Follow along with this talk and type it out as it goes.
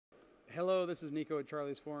Hello, this is Nico at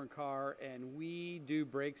Charlie's Foreign Car, and we do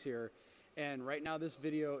brakes here. And right now this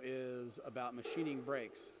video is about machining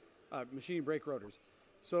brakes, machining brake rotors.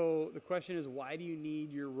 So the question is, why do you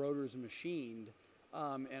need your rotors machined?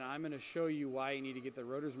 And I'm going to show you why you need to get the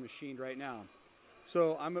rotors machined right now.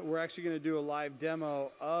 So we're actually going to do a live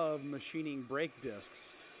demo of machining brake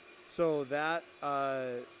discs. So that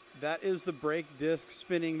is the brake disc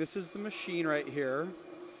spinning. This is the machine right here,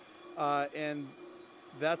 and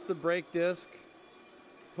that's the brake disc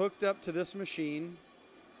hooked up to this machine,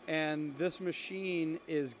 and this machine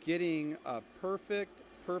is getting a perfect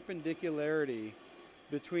perpendicularity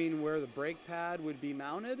between where the brake pad would be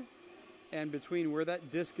mounted and between where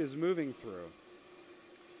that disc is moving through.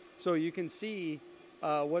 So you can see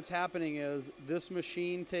what's happening is this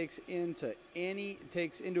machine takes into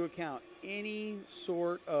account any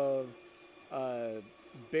sort of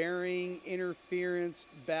bearing interference,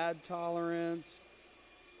 bad tolerance,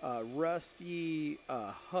 rusty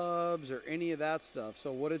hubs, or any of that stuff.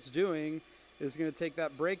 So what it's doing is going to take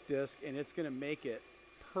that brake disc and it's going to make it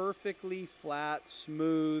perfectly flat,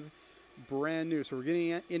 smooth, brand new. So we're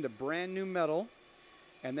getting into brand new metal,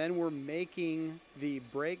 and then we're making the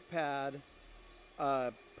brake pad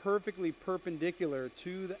perfectly perpendicular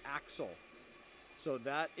to the axle. So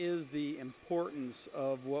that is the importance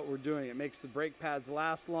of what we're doing. It makes the brake pads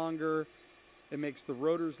last longer, it makes the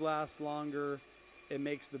rotors last longer, it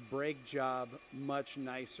makes the brake job much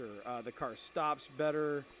nicer. The car stops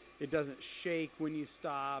better, it doesn't shake when you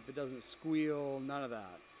stop, it doesn't squeal, none of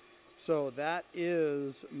that. So that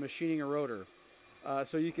is machining a rotor.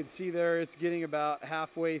 So you can see there it's getting about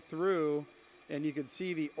halfway through, and you can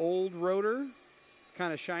see the old rotor, it's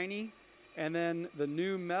kind of shiny, and then the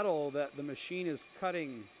new metal that the machine is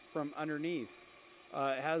cutting from underneath.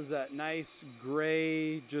 It has that nice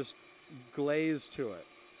gray just glaze to it.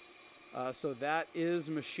 So that is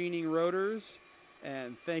machining rotors,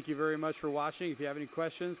 and thank you very much for watching. If you have any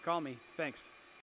questions, call me. Thanks.